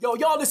Yo,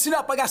 y'all listen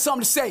up. I got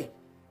something to say.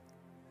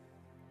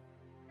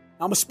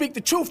 I'm going to speak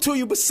the truth to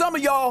you, but some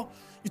of y'all,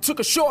 you took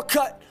a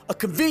shortcut, a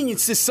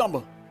convenience this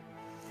summer.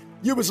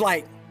 You was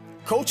like,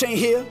 coach ain't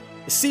here.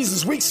 The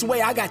season's weeks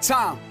away. I got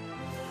time.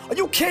 Are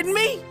you kidding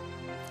me?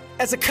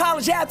 As a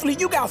college athlete,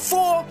 you got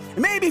 4,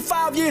 maybe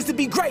 5 years to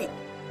be great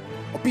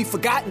or be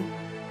forgotten.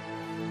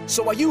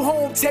 So while you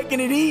home taking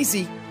it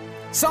easy,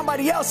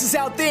 somebody else is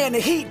out there in the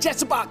heat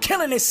just about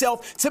killing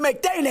itself to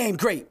make their name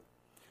great.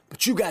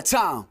 But you got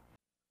time.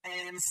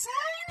 Insane.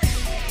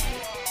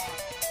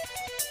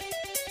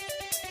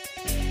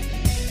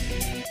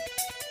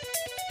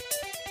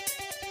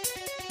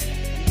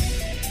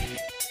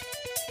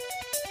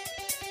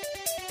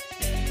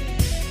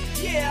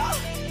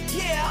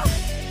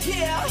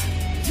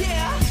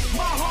 Yeah.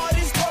 My heart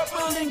is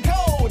purple and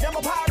gold. I'm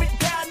a pirate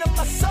down to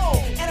my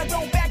soul, and I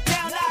don't back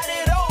down, not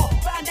at all.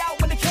 Find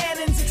out when the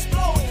cannons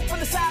explode. From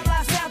the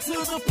sidelines down to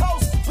the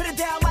post, put it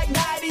down like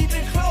not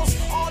even close.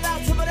 All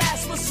out to the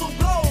last whistle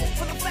blow.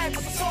 From the flag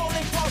with the soul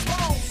and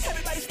crossbones.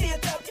 Everybody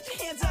stand up, get your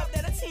hands up.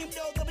 Let a team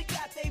know that we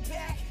got they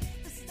back.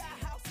 This is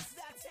our house, this is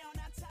our town,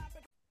 our time.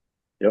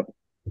 Yep.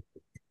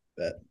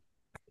 Bet.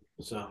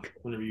 So,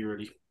 whenever you're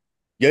ready.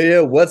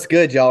 Yo, what's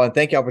good, y'all? And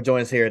thank y'all for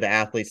joining us here at the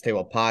Athletes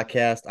Table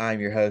Podcast. I'm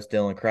your host,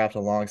 Dylan Kraft.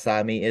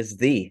 Alongside me is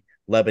the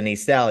Lebanese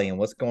Stallion.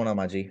 What's going on,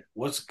 my G?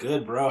 What's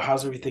good, bro?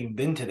 How's everything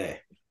been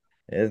today?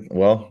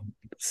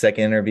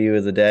 Second interview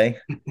of the day.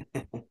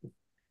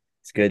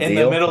 It's a good in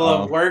deal. The middle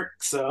of work,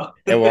 so.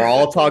 And we're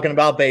all talking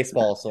about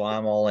baseball, so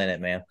I'm all in it,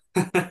 man.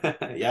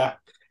 Yeah,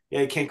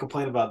 you can't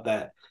complain about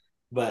that.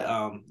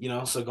 But,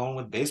 so going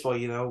with baseball,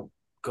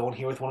 going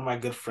here with one of my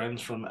good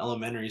friends from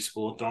elementary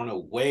school, throwing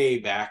it way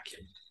back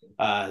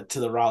to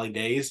the Raleigh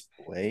days.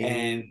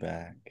 Way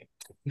back.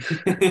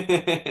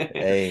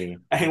 Hey.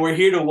 And we're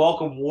here to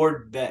welcome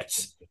Ward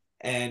Betts.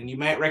 And you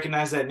might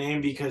recognize that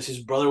name because his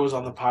brother was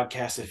on the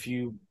podcast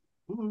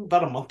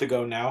about a month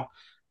ago now.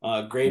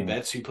 Gray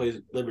Betts, who plays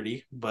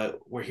Liberty. But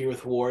we're here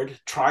with Ward,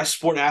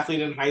 tri-sport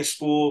athlete in high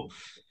school,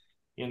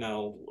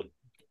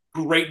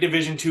 great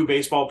Division II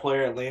baseball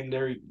player at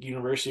Lander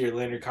University or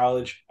Lander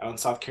College out in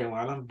South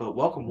Carolina. But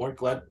welcome, Ward.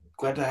 Glad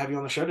to have you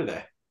on the show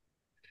today.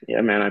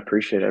 Yeah, man, I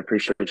appreciate it. I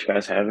appreciate you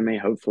guys having me.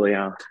 Hopefully,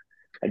 I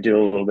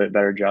do a little bit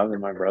better job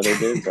than my brother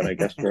did, but I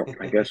guess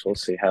we'll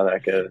see how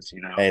that goes.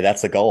 Hey,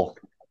 that's the goal.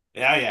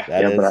 Yeah.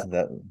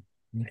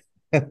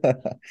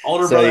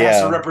 Older brother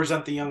has to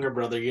represent the younger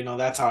brother.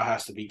 That's how it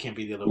has to be. Can't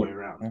be the other way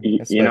around.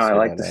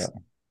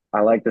 I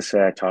like to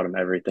say I taught him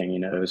everything he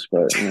knows,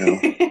 but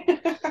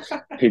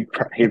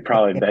he'd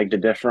probably beg to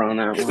differ on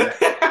that one.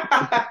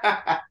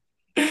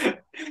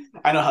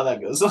 I know how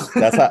that goes.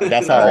 That's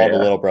how all the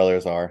little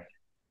brothers are.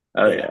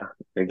 Oh yeah,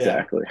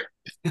 exactly.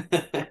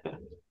 Yeah.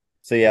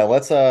 So yeah,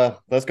 let's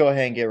go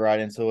ahead and get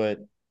right into it.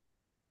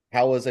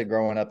 How was it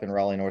growing up in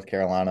Raleigh, North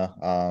Carolina?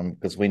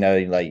 Because we know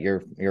like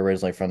you're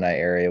originally from that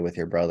area with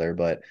your brother,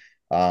 but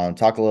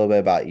talk a little bit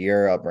about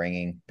your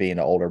upbringing, being an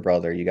older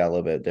brother. You got a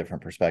little bit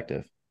different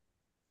perspective.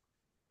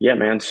 Yeah,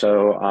 man.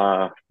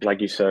 So like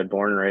you said,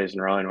 born and raised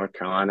in Raleigh, North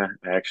Carolina.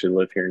 I actually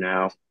live here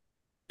now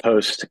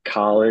post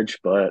college,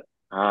 but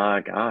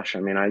I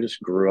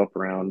just grew up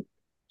around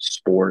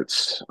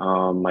sports.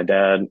 My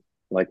dad,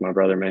 like my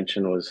brother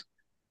mentioned,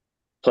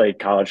 played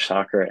college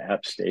soccer at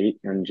App State,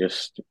 and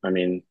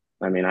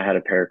I had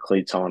a pair of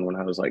cleats on when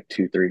I was like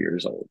 2-3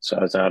 years old. So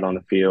I was out on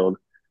the field.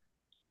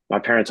 My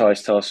parents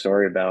always tell a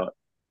story about,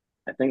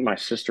 I think my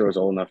sister was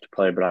old enough to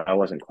play, but I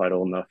wasn't quite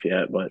old enough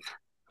yet. But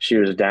she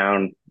was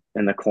down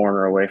in the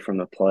corner away from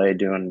the play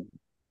doing,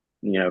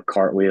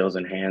 cartwheels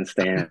and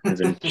handstands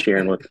and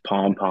cheering with the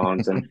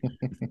pom-poms. And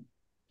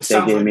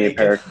they gave me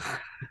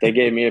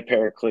a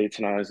pair of cleats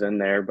and I was in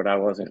there, but I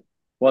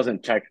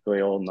wasn't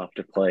technically old enough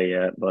to play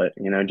yet. But,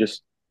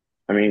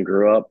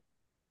 grew up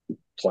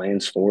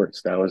playing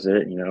sports. That was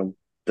it.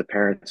 The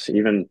parents,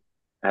 even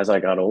as I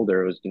got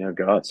older, it was,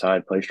 go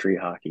outside, play street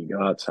hockey,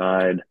 go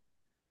outside,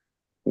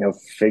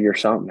 figure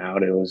something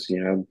out. It was,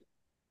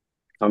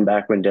 come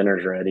back when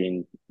dinner's ready,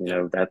 and,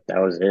 that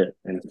was it.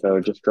 And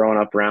so just growing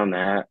up around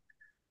that,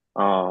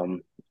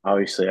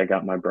 obviously I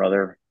got my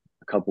brother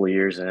a couple of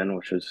years in,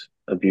 which was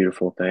a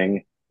beautiful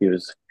thing. He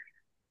was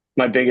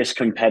my biggest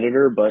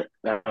competitor, but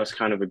that was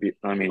kind of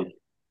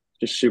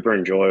just super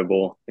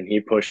enjoyable. And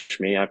he pushed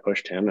me, I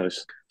pushed him. It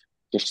was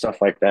just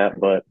stuff like that.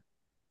 But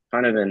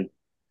kind of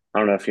I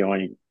don't know if you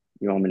want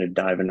me to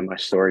dive into my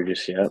story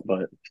just yet,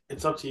 but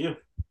it's up to you.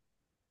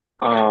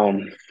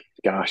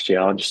 Gosh,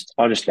 yeah, I'll just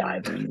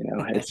dive in.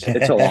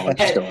 It's a long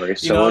story,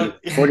 so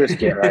we'll just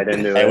get right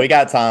into it. Hey, we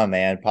got time,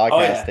 man.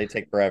 Podcasts they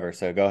take forever,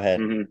 so go ahead.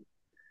 Mm-hmm.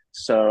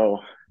 So,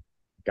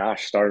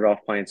 gosh, started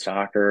off playing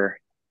soccer,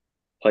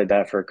 played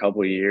that for a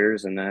couple of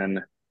years, and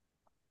then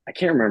I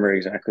can't remember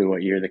exactly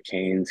what year the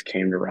Canes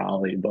came to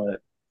Raleigh, but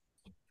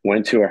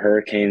went to a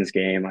Hurricanes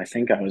game. I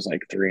think I was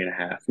like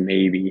 3.5,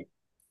 maybe.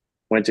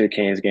 Went to a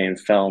Canes game,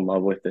 fell in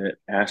love with it,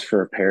 asked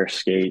for a pair of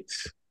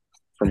skates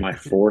for my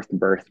 4th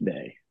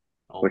birthday.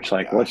 What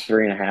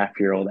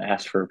 3.5-year-old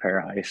asked for a pair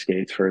of ice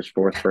skates for his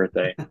 4th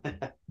birthday?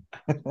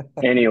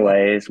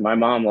 Anyways, my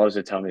mom loves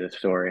to tell me the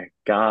story.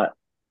 Got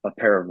a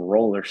pair of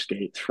roller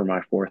skates for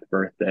my fourth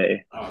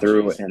birthday, Oh,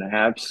 threw jeez. an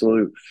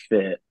absolute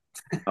fit.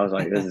 I was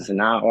like, this is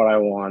not what I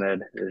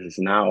wanted. This is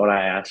not what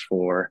I asked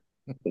for.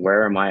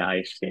 Where are my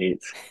ice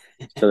skates?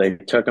 So they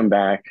took them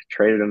back,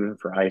 traded them in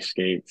for ice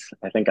skates.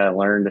 I think I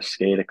learned to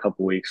skate a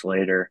couple weeks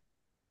later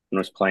and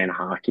was playing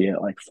hockey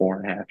at like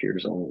 4.5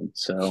 years old.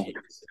 So Jeez.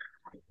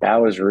 that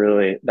was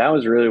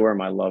really where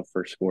my love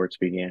for sports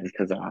began.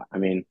 Because I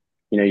mean,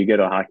 you go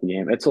to a hockey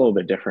game, it's a little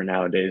bit different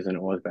nowadays than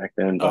it was back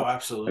then. Oh, But I mean,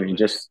 absolutely.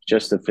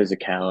 just the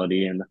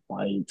physicality and the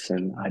fights,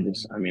 and I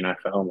mean, I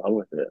fell in love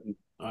with it.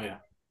 Oh, yeah.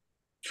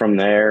 From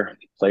there,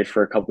 played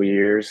for a couple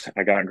years.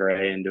 I got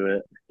Gray into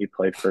it. He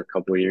played for a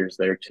couple years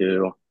there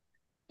too.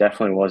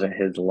 Definitely wasn't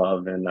his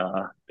love and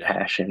Yeah.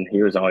 passion.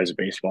 He was always a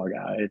baseball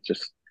guy. It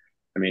just,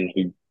 I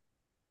mean,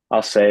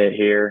 I'll say it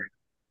here.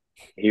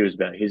 He was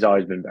better. He's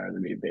always been better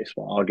than me in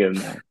baseball. I'll give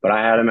him that. But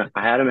I had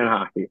him in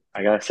hockey.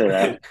 I gotta say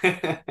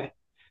that.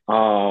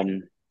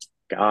 Um,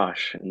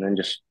 gosh, and then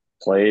just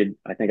played.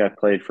 I think I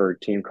played for a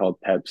team called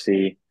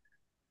Pepsi.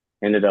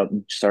 Ended up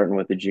starting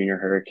with the Junior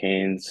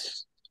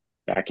Hurricanes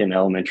back in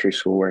elementary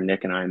school where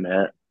Nick and I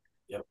met.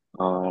 Yep.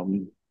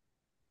 Um,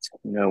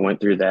 went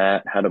through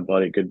that. Had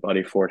a good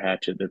buddy, Ford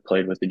Hatchet, that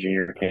played with the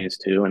Junior Hurricanes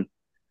too. And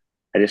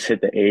I just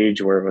hit the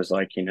age where it was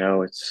like,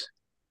 it's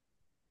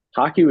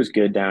hockey was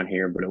good down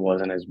here, but it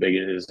wasn't as big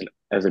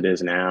as it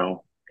is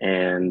now.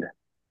 And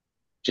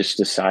just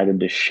decided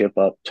to ship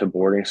up to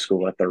boarding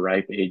school at the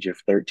ripe age of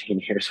 13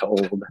 years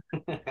old.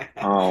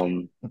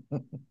 Um,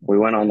 we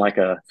went on like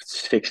a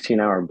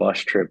 16-hour bus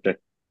trip to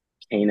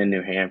Canaan,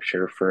 New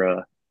Hampshire for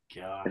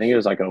I think it Gosh.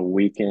 was like a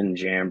weekend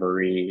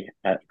jamboree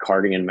at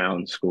Cardigan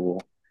Mountain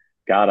School.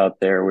 Got up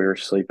there, we were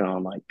sleeping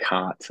on like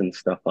cots and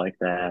stuff like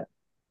that.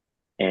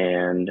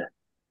 And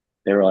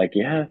they were like,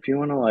 yeah, if you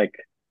want to like,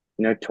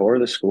 tour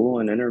the school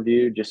and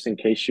interview just in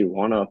case you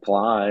want to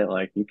apply,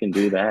 like you can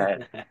do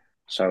that.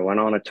 So I went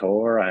on a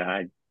tour.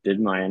 I did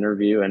my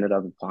interview, ended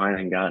up applying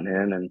and gotten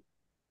in, and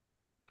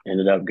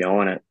ended up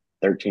going at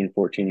 13,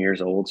 14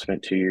 years old,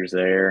 spent 2 years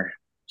there,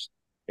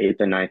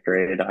 eighth and ninth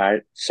grade.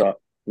 So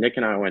Nick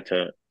and I went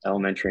to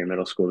elementary and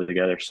middle school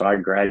together. So I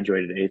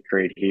graduated eighth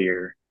grade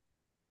here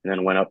and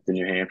then went up to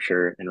New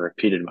Hampshire and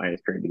repeated my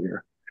eighth grade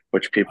year,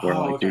 which people were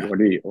Oh, like, dude,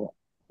 okay.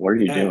 what are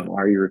you Yeah. doing?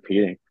 Why are you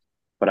repeating?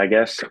 But I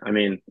guess, I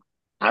mean,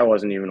 I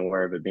wasn't even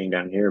aware of it being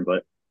down here,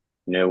 but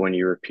when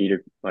you repeat it,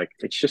 like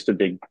it's just a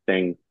big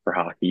thing for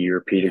hockey. You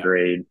repeat a Yeah.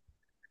 grade,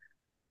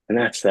 and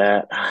that's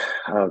that.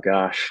 Oh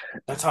gosh.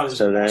 That's how it is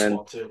So in then,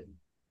 basketball, too.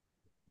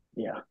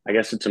 yeah, I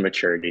guess it's a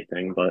maturity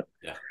thing, but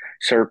Yeah.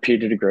 so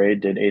repeated a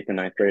grade, did eighth and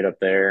ninth grade up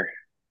there,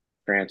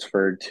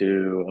 transferred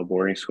to a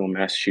boarding school in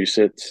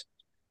Massachusetts,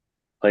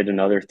 played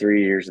another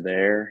 3 years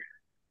there,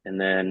 and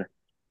then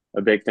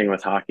a big thing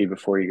with hockey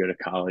before you go to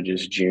college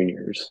is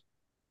juniors.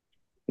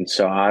 And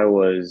so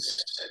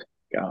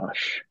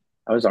gosh,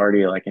 I was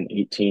already like an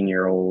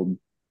 18-year-old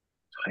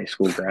high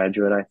school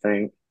graduate, I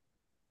think.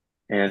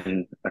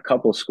 And a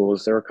couple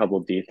schools, there were a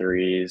couple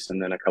D3s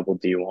and then a couple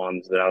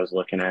D1s that I was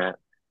looking at.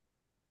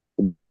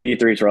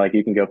 D3s were like,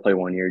 you can go play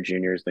 1 year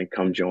juniors, then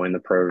come join the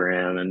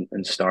program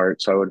and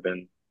start. So I would have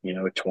been, a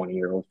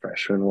 20-year-old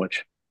freshman,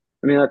 which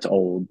I mean, that's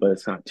old, but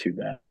it's not too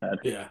bad. And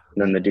Yeah.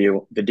 then the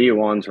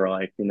D1s were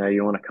like,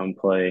 you want to come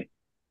play,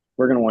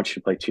 we're going to want you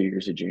to play 2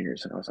 years of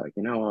juniors. And I was like,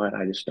 you know what?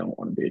 I just don't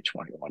want to be a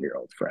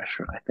 21-year-old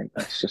freshman. I think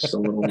that's just it's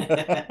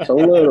a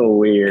little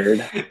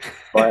weird,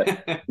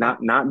 but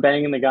not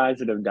banging the guys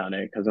that have done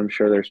it. Cause I'm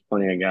sure there's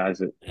plenty of guys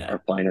that Yeah. are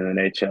playing in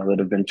the NHL that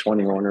have been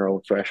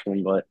 21-year-old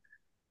freshmen, but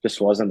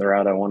just wasn't the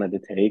route I wanted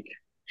to take.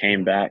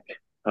 Came back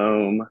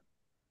home,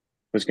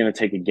 was going to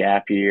take a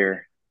gap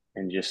year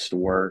and just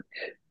work,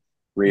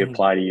 Mhm.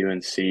 reapply to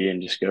UNC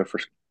and just go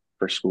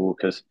for school.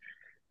 Cause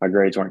my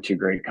grades weren't too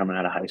great coming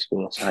out of high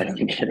school, so I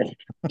didn't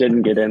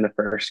get in the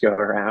first go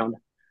around.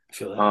 I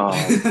feel I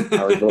was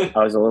that.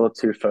 I was a little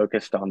too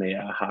focused on the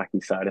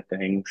hockey side of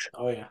things,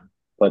 Oh, yeah.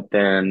 but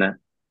then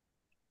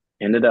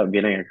ended up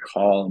getting a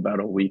call about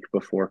a week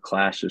before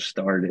classes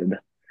started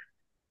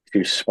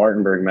to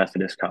Spartanburg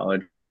Methodist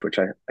College, which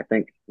I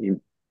think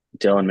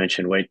Dylan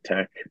mentioned Wake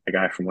Tech, a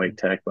guy from Wake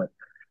Tech, but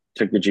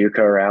took the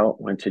JUCO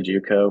route, went to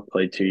JUCO,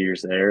 played 2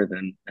 years there,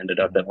 then ended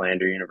up at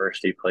Lander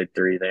University, played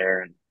 3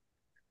 there, and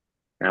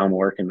now I'm a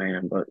working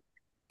man. But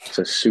it's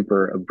a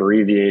super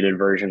abbreviated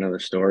version of the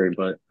story.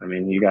 But I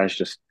mean, you guys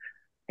just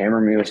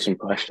hammer me with some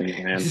questions,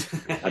 man.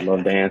 I'd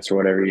love to answer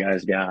whatever you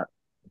guys got.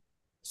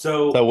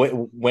 So,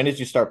 So when did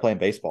you start playing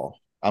baseball?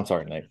 I'm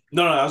sorry, Nick.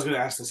 no, I was going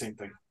to ask the same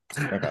thing.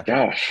 Okay.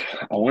 Gosh,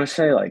 I want to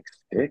say like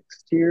 6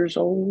 years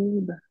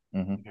old,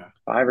 Mm-hmm. Yeah.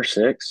 5 or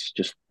 6.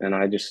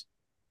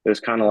 It was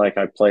kind of like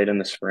I played in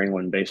the spring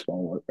when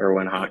baseball or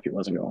when Yep. hockey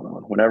wasn't going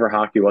on. Whenever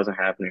hockey wasn't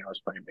happening, I was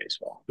playing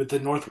baseball. With the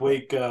North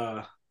Wake League,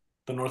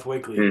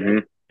 Mm-hmm.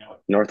 right?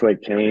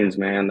 Northwake Canes,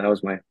 man, that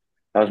was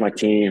my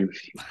team.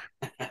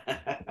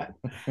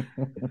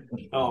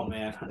 Oh,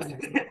 man.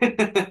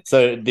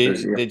 So It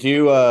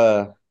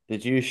was,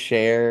 did you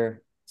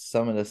share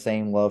some of the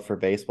same love for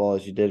baseball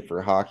as you did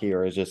for hockey,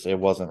 or is just it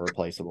wasn't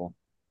replaceable?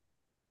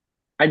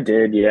 I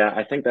did, yeah.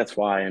 I think that's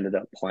why I ended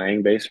up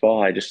playing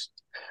baseball.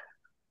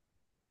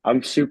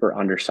 I'm super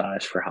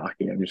undersized for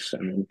hockey. I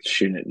mean,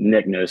 shooting it.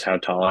 Nick knows how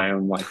tall I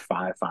am, like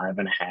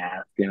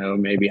 5'5.5",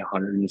 maybe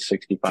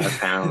 165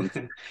 pounds.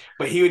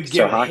 But he would So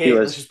give a hockey hit.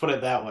 Let's was, just put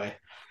it that way.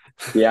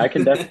 yeah, I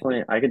could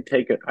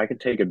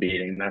take a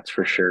beating, that's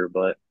for sure.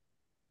 But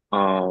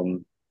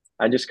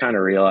I just kind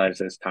of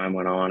realized as time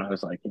went on, I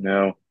was like,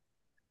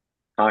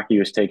 hockey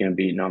was taking a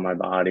beating on my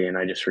body, and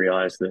I just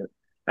realized that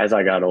as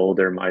I got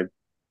older, my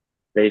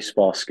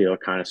baseball skill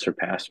kind of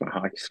surpassed my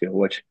hockey skill,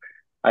 which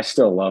I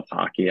still love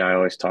hockey. I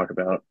always talk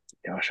about,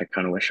 gosh, I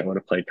kind of wish I would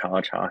have played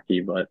college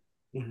hockey, but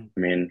Mhm. I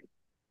mean,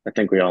 I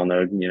think we all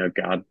know,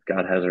 God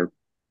has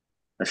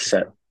a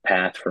set Yeah.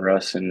 path for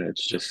us, and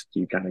it's just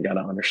you kind of got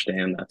to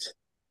understand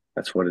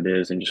that's what it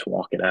is, and just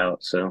walk it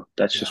out. So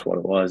that's Yeah. just what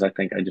it was. I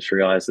think I just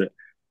realized that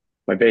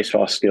my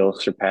baseball skill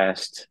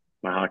surpassed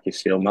my hockey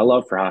skill. My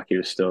love for hockey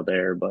was still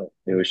there, but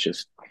it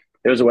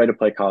was a way to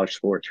play college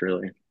sports,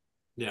 really.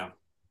 Yeah.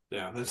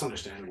 Yeah. That's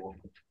understandable.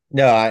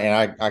 No,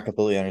 I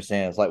completely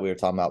understand. It's like we were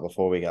talking about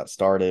before we got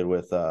started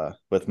with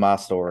my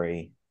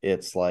story.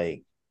 It's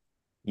like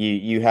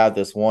you have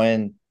this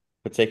one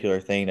particular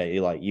thing that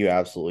you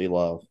absolutely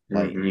love,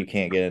 like Hmm. you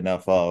can't get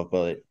enough of,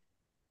 but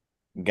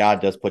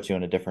God does put you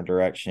in a different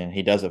direction.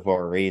 He does it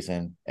for a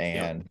reason.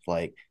 Yep. And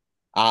like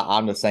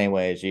I'm the same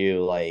way as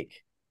you. Like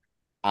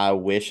I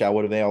wish I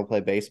would have been able to play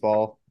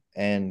baseball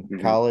in Hmm.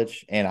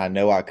 college, and I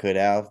know I could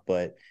have,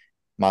 but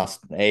my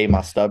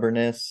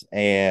stubbornness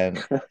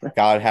and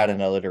God had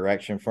another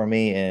direction for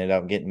me and ended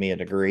up getting me a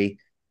degree.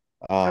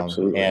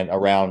 Absolutely. And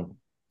around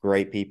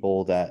great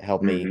people that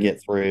helped me Hmm.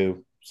 get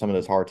through some of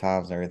those hard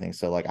times and everything.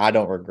 So like I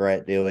don't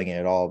regret doing it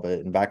at all. But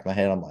in the back of my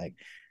head, I'm like,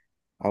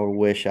 I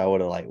wish I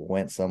would have like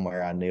went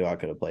somewhere I knew I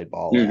could have played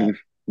ball Hmm. at.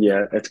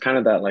 Yeah, it's kind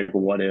of that like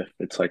what if.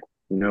 It's like,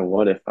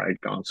 what if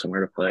I'd gone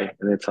somewhere to play?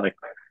 And it's like,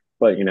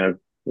 but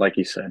like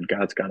you said,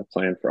 God's got a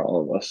plan for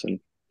all of us. And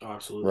Oh,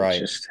 absolutely. it's Right.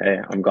 just, hey,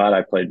 I'm glad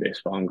I played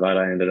baseball. I'm glad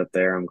I ended up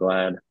there. I'm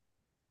glad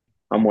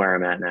I'm where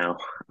I'm at now.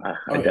 I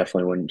Oh yeah.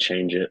 definitely wouldn't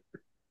change it.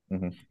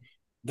 Mm-hmm.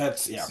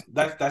 That's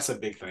a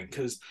big thing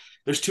because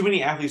there's too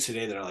many athletes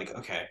today that are like,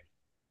 okay,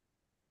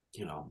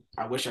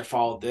 I wish I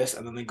followed this,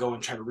 and then they go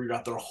and try to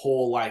reroute their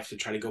whole life to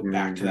try to go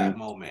back to Hmm. that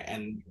moment,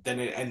 and then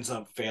it ends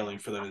up failing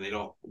for them, and they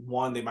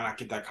might not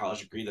get that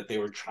college degree that they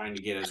were trying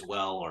to get as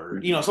well, or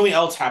Hmm. something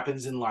else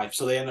happens in life,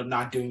 so they end up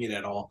not doing it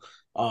at all.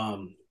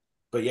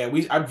 But yeah,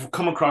 I've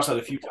come across that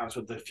a few times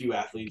with a few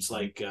athletes,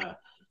 like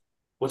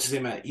what's his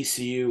name at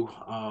ECU.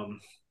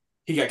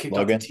 He got kicked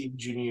off the Logan. team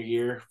junior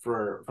year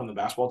from the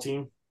basketball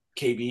team.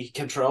 KB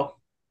Kentrell.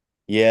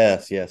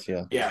 Yes, yes,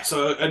 yeah. Yeah,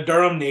 so a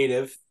Durham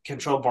native,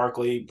 Kentrell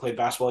Barkley, played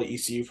basketball at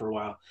ECU for a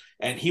while,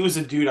 and he was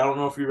a dude. I don't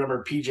know if you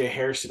remember PJ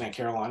Harrison at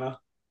Carolina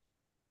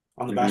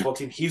on the Hmm. basketball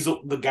team. He's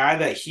the guy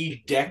that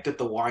he decked at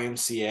the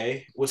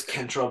YMCA was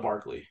Kentrell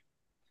Barkley,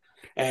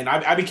 and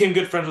I became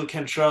good friends with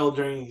Kentrell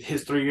during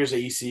his 3 years at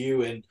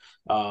ECU, and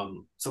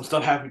some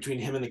stuff happened between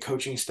him and the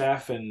coaching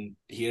staff, and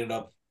he ended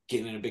up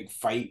getting in a big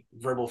fight,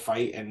 verbal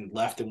fight, and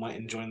left and went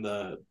and joined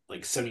the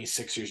like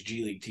 76ers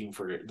G League team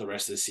for the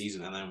rest of the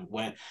season, and then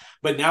went.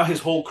 But now his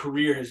whole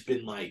career has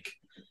been like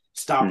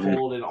stop Hmm.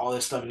 hold and all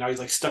this stuff, and now he's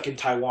like stuck in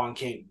Taiwan,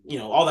 can't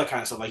all that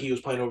kind of stuff. Like he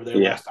was playing over there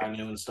Yeah. last I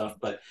knew and stuff.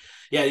 But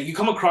yeah, you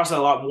come across that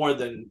a lot more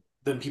than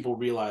people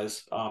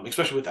realize,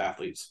 especially with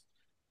athletes.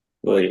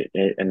 Well,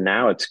 But and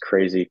now it's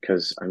crazy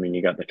because I mean,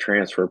 you got the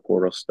transfer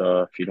portal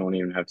stuff. You don't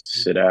even have to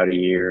sit Mhm. out a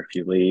year if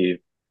you leave.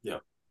 Yeah.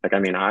 Like, I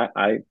mean,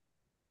 I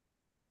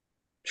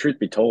truth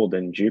be told,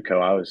 in JUCO,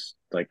 I was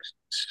like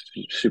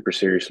super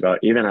serious about.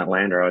 Even at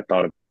Lander, I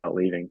thought about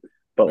leaving.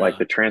 But like Really?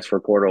 the transfer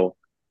portal,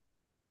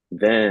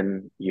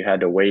 then you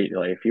had to wait.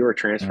 Like if you were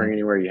transferring Mm-hmm.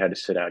 anywhere, you had to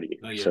sit out a year.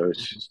 Oh yeah. So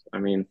it's Mhm. just, I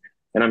mean,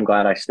 and I'm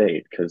glad I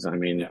stayed because I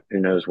mean, Yeah. who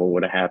knows what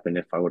would have happened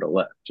if I would have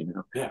left?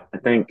 Yeah. I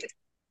think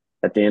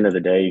at the end of the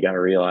day, you got to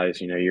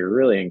realize, you're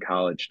really in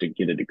college to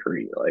get a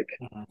degree. Like,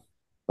 Mhm.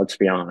 let's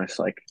be honest.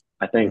 Like,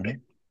 I think Mm-hmm.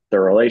 the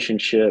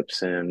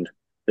relationships and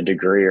the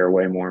degree are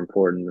way more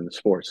important than the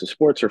sports. The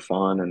sports are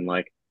fun, and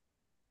like,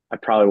 I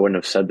probably wouldn't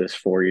have said this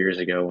 4 years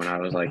ago when I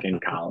was like in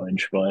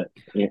college, but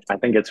I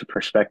think it's a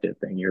perspective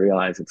thing. You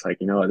realize it's like,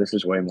 this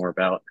is way more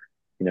about,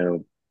 you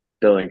know,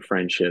 building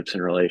friendships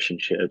and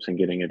relationships and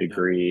getting a Yeah.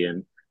 degree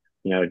and,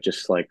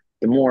 just like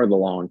the more the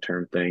long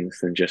term things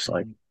than just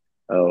like, Mhm.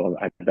 oh,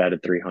 I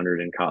batted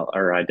 300 in college,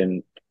 or I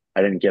didn't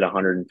get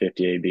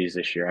 150 ABs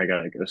this year. I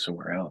got to go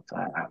somewhere else.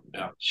 I don't know.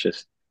 Yeah. It's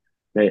just,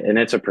 and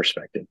it's a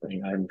perspective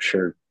thing. I'm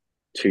sure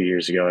 2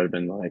 years ago I'd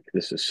been like,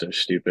 this is so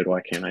stupid.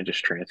 Why can't I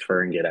just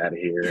transfer and get out of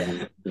here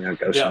and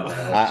go somewhere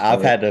Yeah. else? I've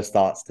But had those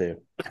thoughts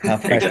too. I'm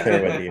right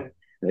there with you.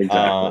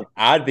 exactly.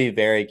 I'd be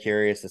very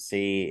curious to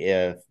see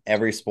if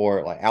every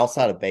sport, like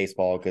outside of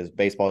baseball, because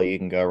baseball you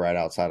can go right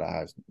outside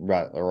of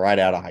right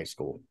out of high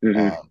school.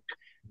 Hmm.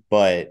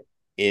 But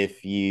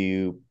if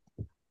you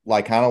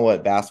like kind of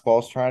what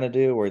basketball's trying to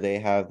do, where they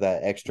have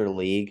that extra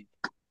league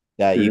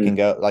that you Hmm. can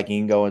go, like you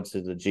can go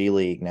into the G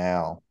League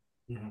now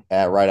Mhm.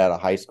 at right out of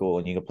high school,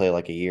 and you can play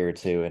like a year or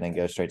two, and then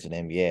go straight to the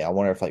NBA. I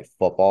wonder if like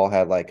football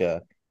had like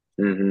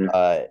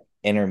Mm-hmm.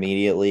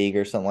 Intermediate league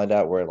or something like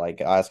that where like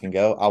guys can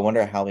go. I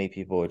wonder how many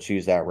people would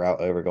choose that route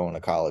over going to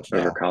college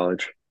Over now.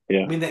 college.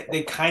 Yeah. I mean,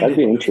 they kind That'd of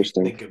be do if you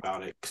interesting. think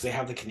about it, because they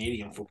have the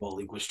Canadian Football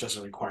League, which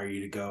doesn't require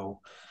you to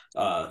go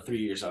 3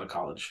 years out of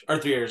college or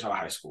 3 years out of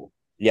high school.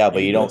 Yeah, You but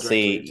can go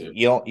directly into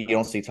you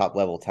don't see top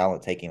level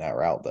talent taking that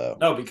route though.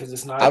 no, because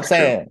it's not I'm That's true.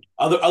 saying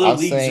other I'm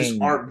leagues just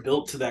saying aren't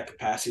built to that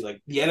capacity.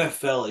 Like the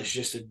NFL is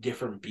just a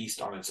different beast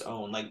on its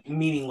own. Like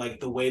meaning like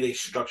the way they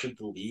structured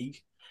the league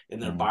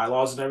and their Mhm.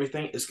 bylaws and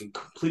everything is a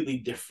completely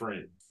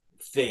different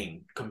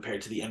thing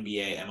compared to the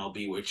NBA,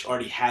 MLB, which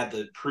already had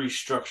the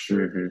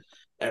pre-structured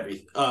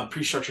Mm-hmm.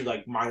 pre-structured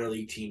like minor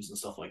league teams and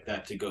stuff like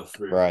that to go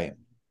through. right.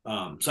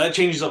 So that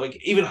changes up like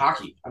even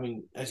hockey. I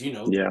mean, as you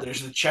know, Yeah.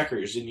 there's the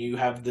checkers and you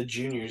have the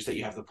juniors that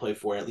you have to play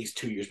for at least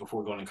 2 years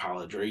before going to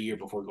college or a year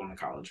before going to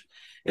college.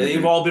 And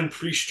they've all been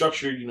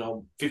pre-structured,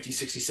 50,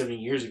 60, 70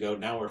 years ago.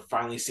 Now we're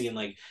finally seeing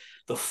like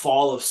the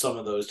fall of some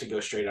of those to go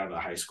straight out of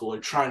high school or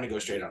trying to go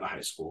straight out of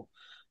high school.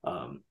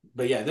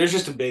 But yeah, there's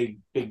just a big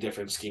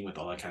difference scheme with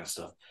all that kind of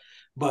stuff.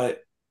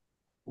 But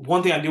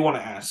one thing I do want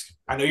to ask,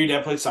 I know your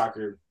dad played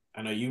soccer.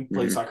 I know you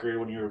played Mm-hmm. soccer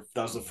when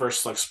that was the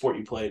first like sport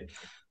you played.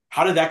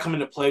 How did that come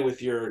into play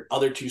with your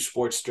other two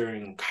sports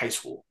during high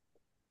school?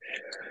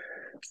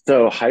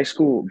 So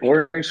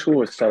boarding school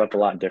was set up a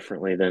lot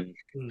differently than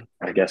Mm.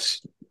 I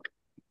guess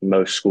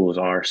most schools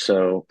are.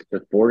 So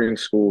with boarding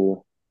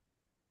school,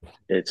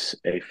 it's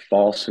a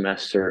fall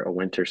semester, a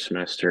winter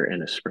semester,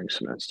 and a spring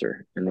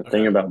semester. And the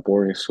thing Okay. about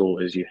boarding school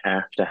is you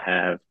have to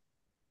have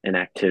an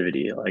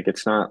activity. Like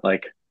it's not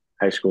like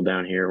high school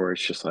down here where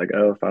it's just like,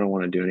 oh, if I don't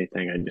want to do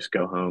anything, I just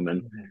go home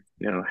and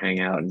hang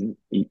out and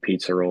eat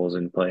pizza rolls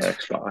and play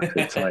Xbox.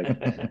 It's like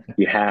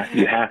you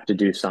have to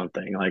do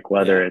something. Like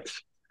whether Yeah.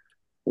 it's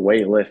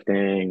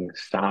weightlifting,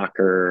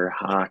 soccer,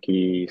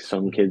 hockey,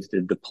 some kids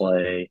did the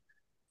play.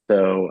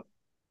 So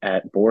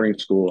at boarding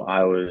school,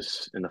 I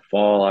was in the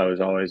fall, I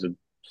was always a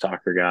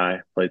soccer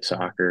guy, played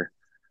soccer,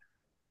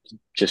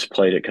 just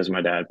played it because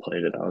my dad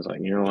played it. I was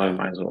like, you know what, I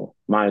Yeah.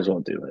 might as well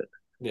do it.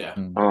 Yeah.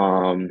 Mm.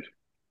 Um,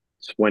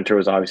 winter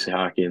was obviously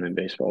hockey, and then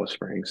baseball was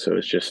spring. So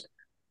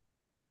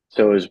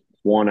it was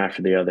one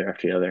after the other.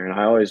 And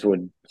I always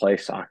would play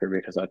soccer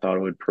because I thought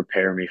it would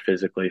prepare me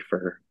physically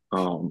for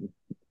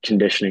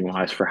conditioning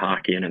wise for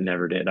hockey, and it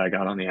never did. I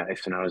got on the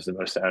ice and I was the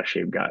most out of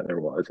shape guy there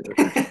was. It was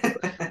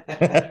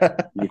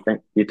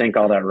ridiculous. You think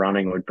all that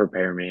running would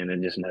prepare me, and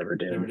it just never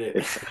Never did. did.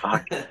 It's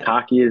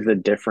hockey is a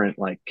different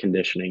like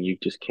conditioning. You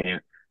just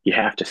can't. You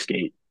have to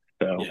skate.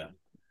 So, Yeah.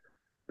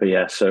 but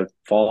yeah. So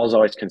falls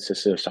always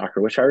consisted of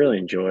soccer, which I really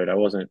enjoyed. I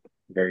wasn't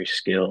very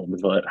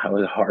skilled, but I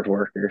was a hard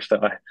worker. So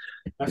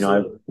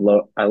Absolutely.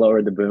 I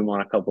lowered the boom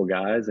on a couple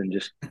guys and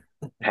just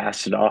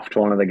passed it off to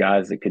one of the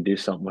guys that could do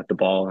something with the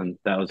ball, and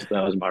that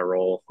was my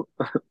role.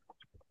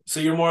 So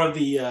you're more of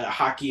the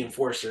hockey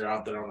enforcer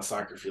out there on the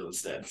soccer field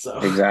instead. So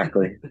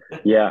Exactly.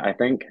 Yeah, I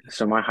think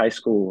so. My high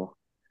school,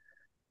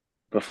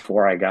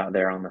 before I got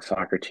there on the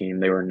soccer team,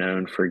 they were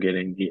known for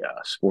getting the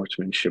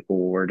sportsmanship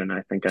award, and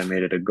I think I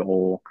made it a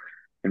goal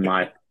in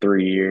my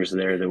 3 years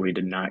there that we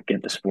did not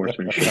get the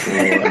sportsmanship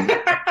award,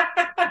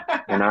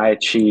 and I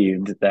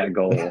achieved that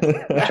goal,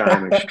 which I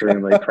am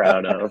extremely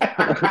proud of.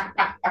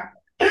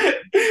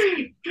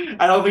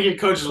 I don't think your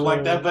coaches are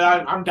like that, but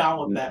I'm down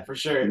with that for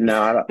sure.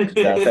 No, I don't, if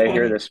That's they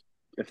hear funny. this,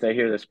 if they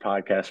hear this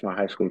podcast, my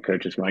high school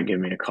coaches might give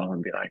me a call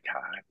and be like,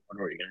 "Hi, what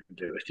are we going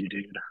to do with you,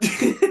 dude?"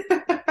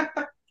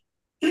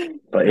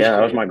 But That's yeah,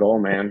 that was great. my goal,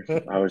 man.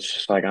 I was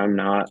just like, we're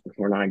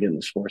not getting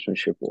the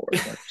sportsmanship award.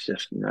 That's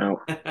just no,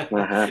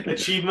 not happening.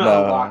 Achievement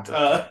No. unlocked.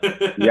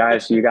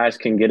 You guys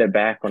can get it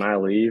back when I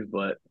leave,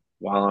 but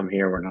while I'm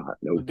here, we're not.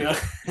 Nope,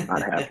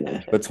 not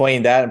happening.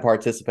 Between that and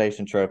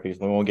participation trophies,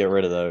 we won't get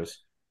rid of those.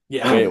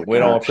 Yeah. Oh We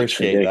my don't gosh, it's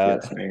appreciate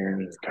ridiculous, that.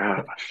 man.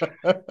 Gosh,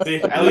 See,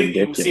 it's at least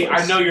see, I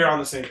ridiculous. know you're on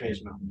the same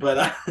page now,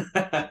 but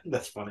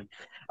that's funny.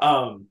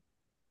 I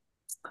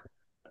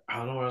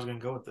don't know where I was gonna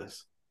go with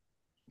this.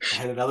 I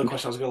had another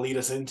question I was gonna lead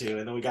us into,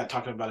 and then we got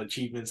talking about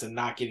achievements and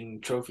not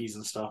getting trophies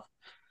and stuff,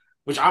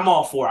 which I'm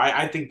all for.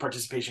 I think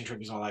participation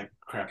trophies and all that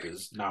crap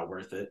is not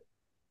worth it.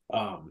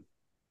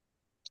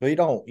 But you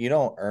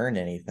don't earn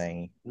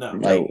anything. No,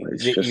 Like No,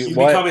 it's you you just.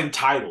 become what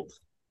entitled.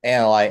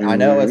 and like I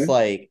know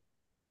Mhm.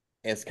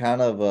 it's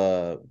kind of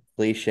a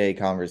cliche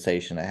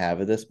conversation to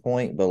have at this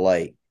point, but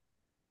like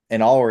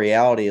in all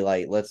reality,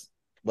 like let's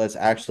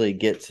actually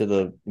get to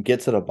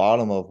the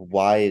bottom of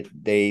why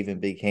they even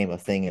became a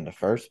thing in the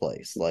first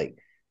place. Like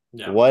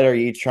Yeah, what are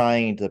you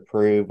trying to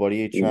prove? What are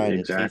you trying to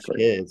teach Exactly.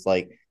 kids?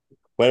 Like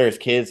whether it's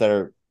kids that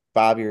are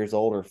 5 years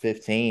old or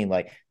 15,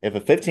 like if a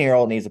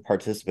 15-year-old needs a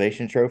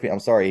participation trophy, I'm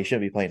sorry, he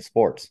shouldn't be playing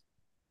sports.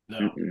 no,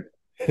 Mm-mm.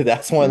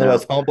 That's one of the No,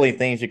 most humbling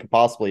things you could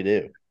possibly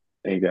do.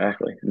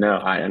 exactly. No,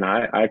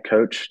 I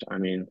coached. I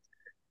mean,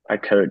 I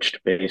coached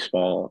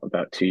baseball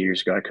about 2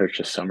 years ago. I coached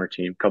a summer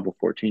team, a couple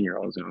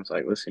 14-year-olds, and I was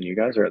like, listen, you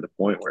guys are at the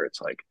point where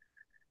it's like,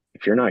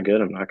 if you're not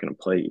good, I'm not going to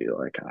play you.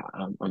 Like,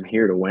 I'm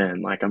here to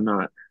win. Like, I'm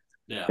not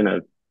yeah,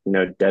 going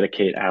to,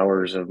 dedicate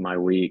hours of my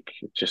week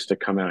just to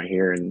come out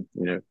here and,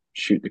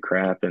 shoot the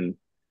crap and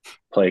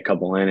play a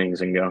couple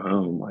innings and go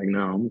home. Like,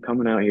 no, I'm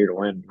coming out here to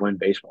win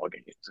baseball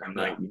games. And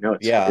like, Yeah.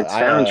 Yeah, it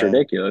sounds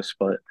ridiculous,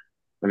 but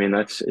I mean,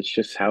 it's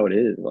just how it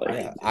is. Like,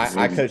 Right. yeah. It's,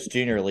 I coached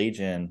junior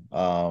legion,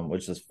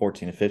 which is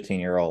 14 to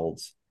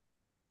 15-year-olds,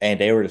 and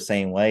they were the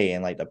same way.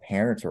 And like the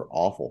parents were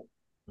awful.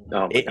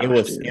 oh my It gosh,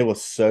 was dude. it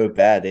was so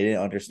bad. They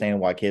didn't understand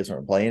why kids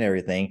weren't playing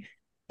everything,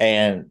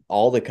 and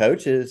all the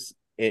coaches.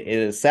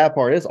 The sad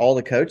part is all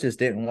the coaches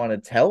didn't want to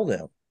tell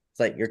them. It's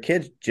like your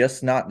kid's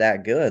just not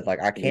that good. Like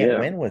I can't Yeah.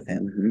 win with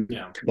him.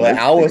 yeah. But Nope,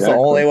 I was the exactly.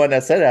 only one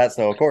that said that,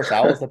 so of course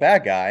I was the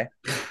bad guy.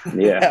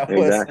 Yeah, That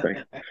was exactly.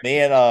 me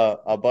and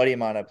a buddy of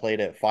mine that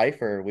played at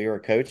Pfeiffer. We were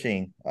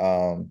coaching,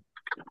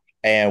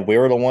 and we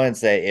were the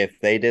ones that if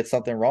they did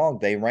something wrong,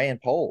 they ran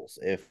polls.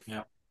 If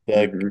Yeah.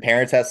 the hmm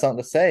parents had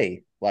something to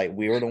say, like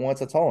we were the ones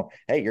that told them,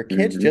 "Hey, your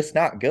kid's hmm just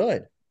not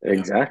good." Yeah.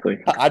 Exactly.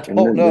 I And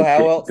don't know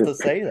how else to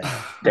say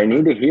that. they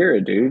need to hear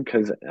it, dude.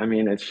 Because I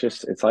mean,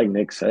 it's like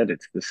Nick said,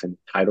 it's this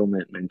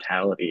entitlement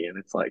mentality, and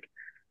it's like,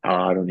 oh,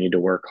 I don't need to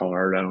work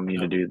hard. I don't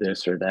need to Yep. do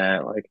this or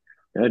that. Like,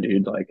 no,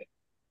 dude. Like,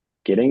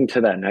 getting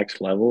to that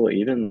next level,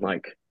 even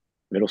like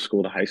middle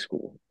school to high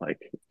school,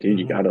 like, dude,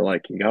 Mhm. you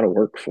gotta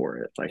work for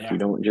it. Like, you Yeah.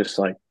 don't just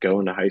like go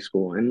into high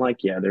school and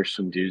like, yeah, there's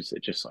some dudes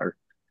that just are,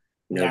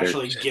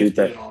 Naturally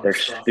gifted and all they're that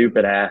stuff.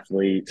 stupid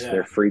athletes,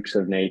 they're Yeah. freaks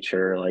of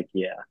nature. Like,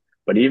 yeah.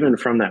 But even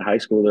from that high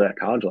school to that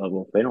college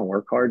level, if they don't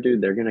work hard,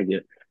 dude, they're gonna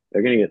get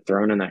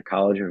thrown in that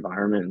college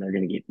environment and they're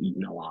gonna get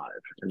eaten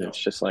alive. And Yep. it's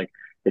just like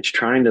it's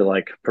trying to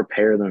like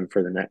prepare them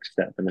for the next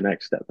step and the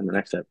next step and the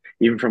next step.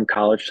 Even from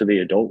college to the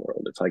adult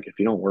world. It's like if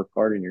you don't work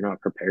hard and you're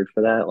not prepared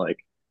for that, like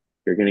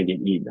you're gonna get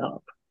eaten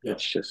up. Yep.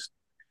 It's just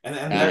And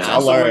that's I yeah.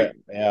 also where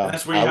learned, yeah,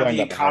 you I have learned the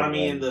that the hard economy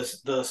way. and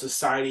the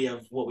society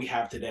of what we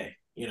have today.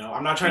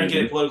 I'm not trying to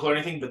get hmm it political or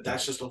anything, but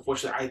that's just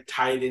unfortunate. I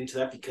tie it into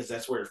that because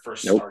that's where it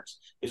first Nope. starts.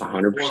 Is when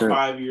they're 4 or 100%.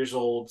 5 years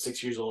old,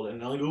 6 years old,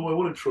 and they're like, "Oh, I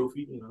want a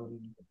trophy,"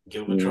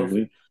 give them a hmm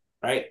trophy,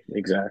 right?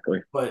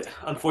 Exactly. But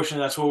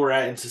unfortunately, that's where we're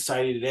at in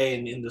society today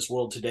and in this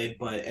world today.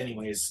 But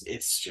anyways,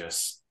 it's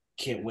just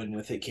can't win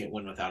with it, can't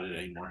win without it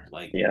anymore.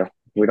 Like, Yeah.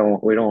 We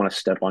don't want to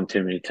step on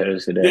too many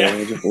toes today. yeah.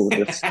 We'll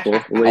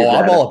Oh, leave I'm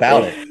that all out.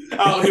 about it.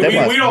 Oh, Step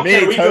on we as don't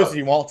care. many We toes go, as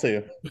you want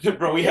to.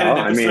 bro. We Yeah, had an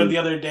I episode mean, the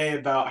other day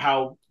about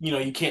how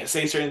you can't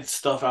say certain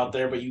stuff out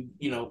there, but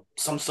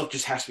some stuff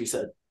just has to be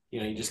said.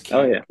 You just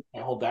oh can't, yeah,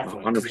 can't hold back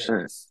from it because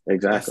 100%.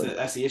 Exactly.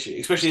 that's the issue.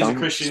 Especially as a Some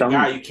Christian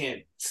guy, some you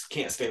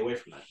can't stay away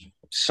from that.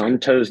 some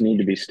toes need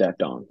to be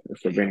stepped on,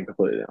 if we're Yeah, being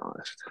completely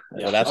honest.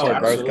 Well, yeah. That's that's just Oh, where how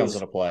it growth is. comes absolutely.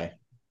 into play.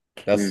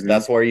 hmm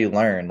That's where you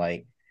learn.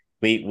 Like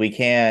we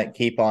can't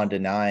keep on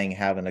denying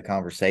having the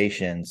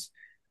conversations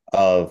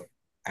of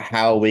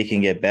how we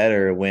can get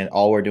better when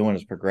all we're doing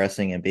is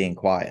progressing and being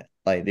quiet.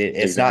 Like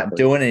it's not Exactly.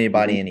 doing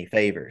hmm anybody any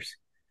favors.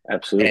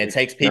 And it Absolutely.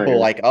 takes No, people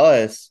like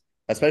us,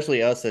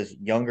 especially us as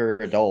younger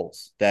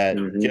adults that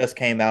hmm just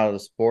came out of the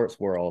sports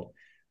world,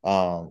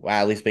 well,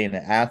 at least being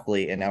an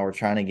athlete, and now we're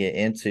trying to get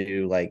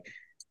into like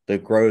the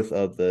growth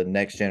of the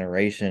next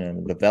generation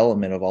and the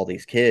development of all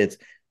these kids.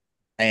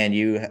 And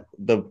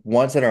the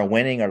ones that are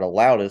winning are the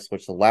loudest,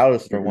 which the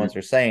loudest are the hmm ones that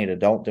are saying to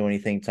don't do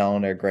anything, tell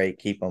them they're great,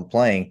 keep them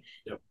playing.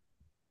 Yep.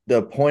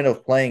 The point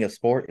of playing a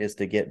sport is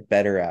to get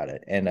better at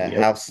it and to Yep.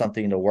 have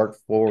something to work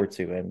forward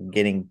to and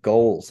getting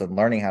goals and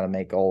learning how to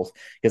make goals.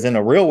 Because in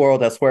the real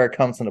world, that's where it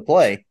comes into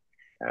play.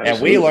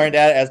 And we Absolutely. learned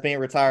that as being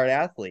retired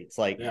athletes.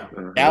 Like Yeah.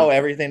 Uh-huh. now,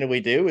 everything that we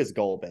do is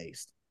goal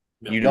based.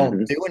 Yep. You hmm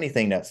don't do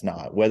anything that's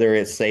not, whether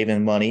it's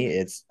saving money,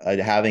 it's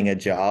having a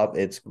job,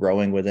 it's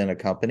growing within a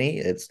company,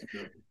 it's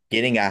Yep.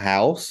 getting a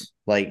house.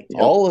 Like Yep.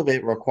 all of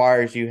it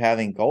requires you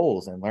having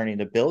goals and learning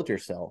to build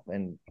yourself.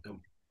 And Yep.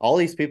 all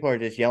these people are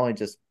just yelling,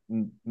 just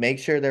make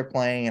sure they're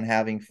playing and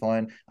having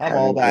fun. I'm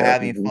all Having about yep.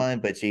 having fun,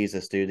 but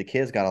Jesus, dude, the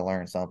kids got to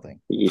learn something.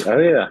 Yeah, oh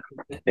yeah.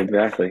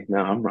 Exactly. No,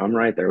 I'm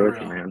right there with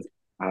you, Unreal. man.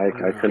 I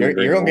Unreal. couldn't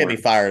agree You're gonna get me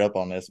more. fired up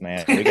on this,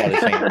 man. We got to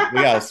change.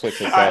 We got to switch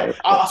All this right, up.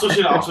 I'll switch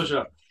it up. I'll switch it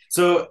up.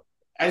 So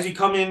as you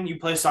come in, you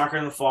play soccer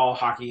in the fall,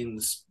 hockey in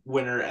the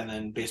winter, and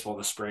then baseball in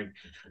the spring.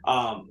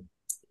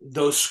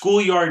 Those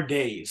schoolyard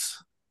days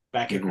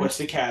back at hmm Quest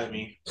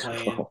Academy,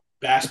 playing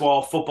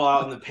basketball, football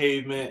out in the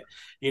pavement,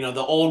 the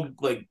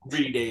old like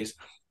gritty days.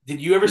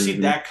 Did you ever see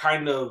hmm that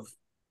kind of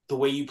the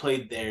way you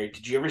played there?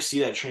 Did you ever see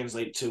that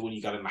translate to when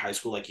you got into high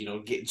school, like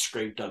getting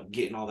scraped up,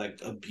 getting all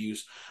that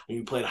abuse when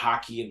you played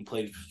hockey and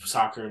played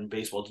soccer and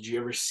baseball? Did you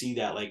ever see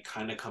that like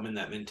kind of come in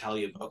that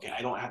mentality of okay,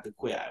 I don't have to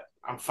quit,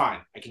 I'm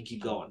fine, I can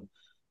keep going?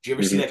 Did you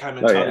ever see hmm that kind of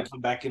Oh yeah, mentality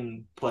come back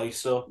in play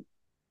still?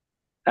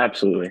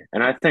 absolutely.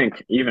 And I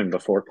think even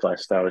before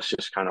Quest, that was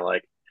just kind of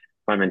like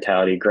my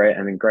mentality. Gray,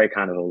 I mean, Gray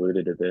kind of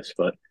alluded to this,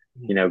 but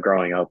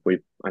growing up, we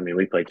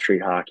played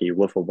street hockey,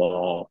 wiffle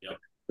ball, Yep.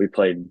 we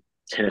played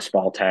tennis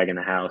ball tag in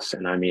the house,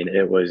 and I mean,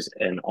 it was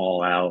an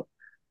all out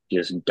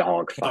just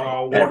dog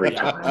fight War, every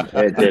yeah. time.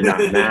 It did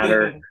not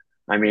matter.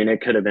 I mean,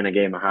 it could have been a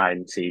game of hide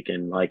and seek,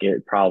 and like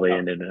it probably Yeah,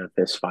 ended in a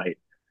fist fight.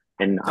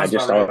 And I sounds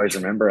about just right. always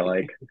remember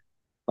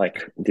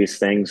like these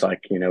things,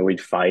 like, you know, we'd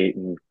fight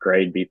and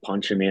Gray'd be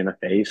punching me in the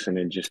face and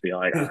it'd just be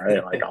like, all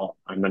right, like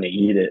I'm going to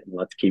eat it and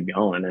let's keep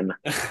going. And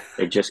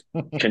it just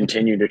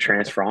continued to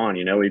transfer on.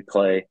 You know, we'd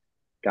play,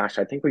 gosh,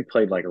 I think we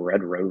played like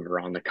Red Rover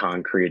on the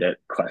concrete at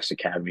Quest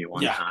Academy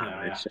one Yeah, time. yeah,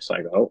 And yeah. it's just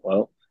like, oh,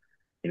 well,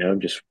 you know,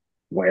 just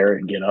wear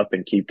it, get up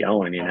and keep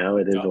going. You know,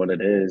 it is what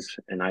it is.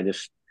 And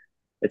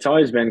it's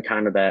always been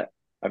kind of that,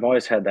 I've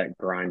always had that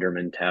grinder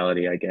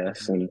mentality, I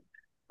guess. And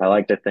I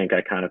like to think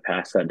I kind of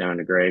passed that down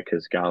to Gray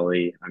because,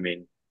 golly, I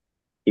mean,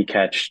 he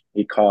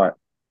caught,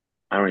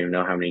 I don't even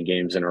know how many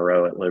games in a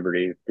row at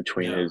Liberty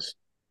between Yeah. his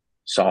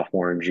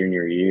sophomore and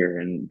junior year.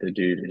 And the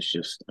dude is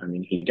just, I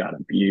mean, he got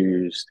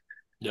abused,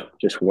 Yep.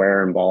 just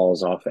wearing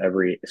balls off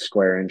every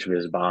square inch of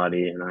his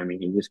body. And I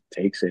mean, he just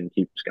takes it and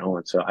keeps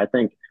going. So I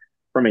think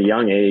from a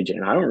young age,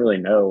 and I don't really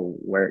know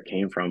where it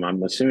came from,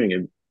 I'm assuming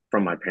it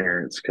from my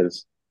parents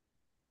because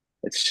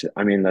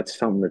I mean, that's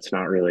something that's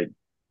not really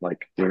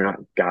like, you're not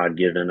God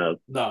given a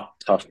No.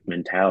 tough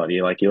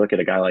mentality. Like you look at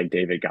a guy like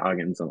David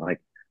Goggins and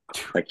like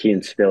he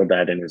instilled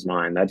that in his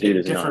mind. That dude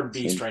is Different nuts.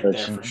 beast And right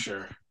that's, there for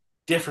sure.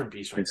 Different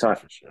beast right it's there not,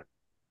 for sure.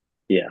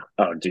 yeah.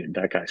 Oh, dude,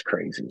 that guy's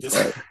crazy.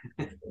 Just-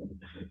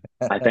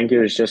 But I think it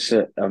was just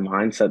a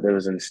mindset that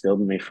was instilled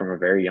in me from a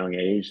very young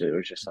age. That it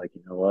was just like,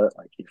 you know what?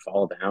 Like you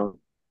fall down,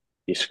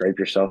 you scrape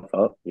yourself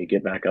up, you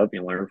get back up,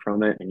 you learn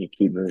from it, and you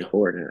keep moving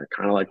forward. And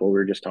kind of like what we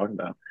were just talking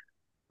about.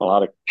 A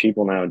lot of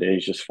people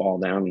nowadays just fall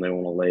down and they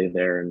want to lay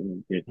there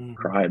and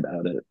cry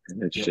about it.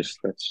 And it's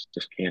that's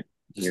just can't.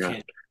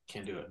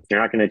 Can't do it. You're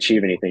not going to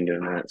achieve anything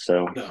doing that.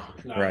 So No,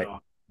 not Right. at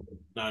all.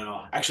 Not at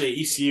all. Actually, at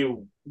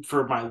ECU,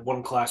 for my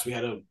one class, we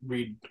had to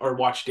read or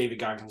watch David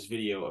Goggins'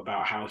 video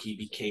about how he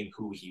became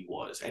who he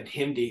was, and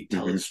him to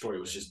tell his story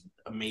was just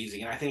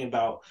amazing. And I think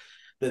about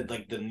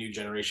the new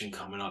generation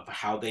coming up,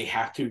 how they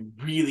have to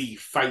really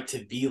fight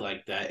to be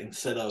like that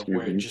instead of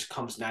where it just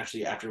comes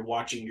naturally after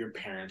watching your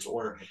parents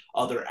or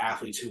other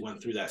athletes who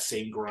went through that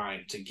same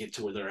grind to get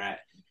to where they're at.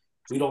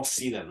 We don't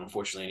see that,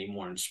 unfortunately,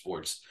 anymore in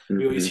sports.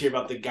 We always hear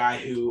about the guy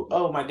who,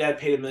 oh, my dad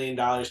paid $1 million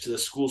to the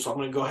school, so I'm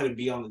going to go ahead and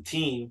be on the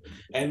team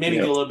and maybe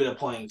get a little bit of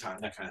playing time,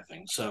 that kind of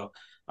thing. So,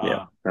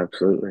 yeah,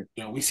 absolutely.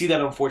 You know, we see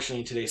that,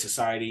 unfortunately, in today's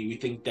society. We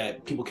think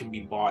that people can be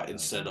bought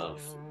instead of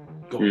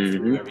going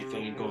through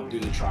everything and going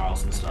through the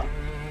trials and stuff.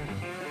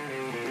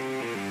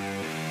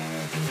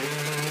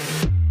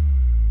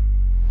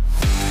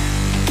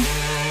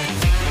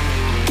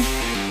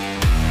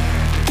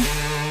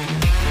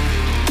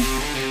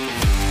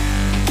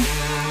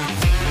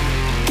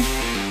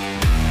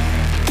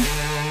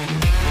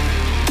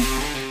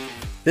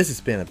 This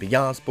has been a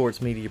Beyond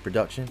Sports Media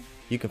production.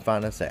 You can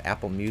find us at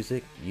Apple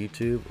Music,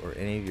 YouTube, or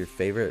any of your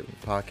favorite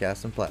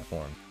podcasting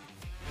platforms.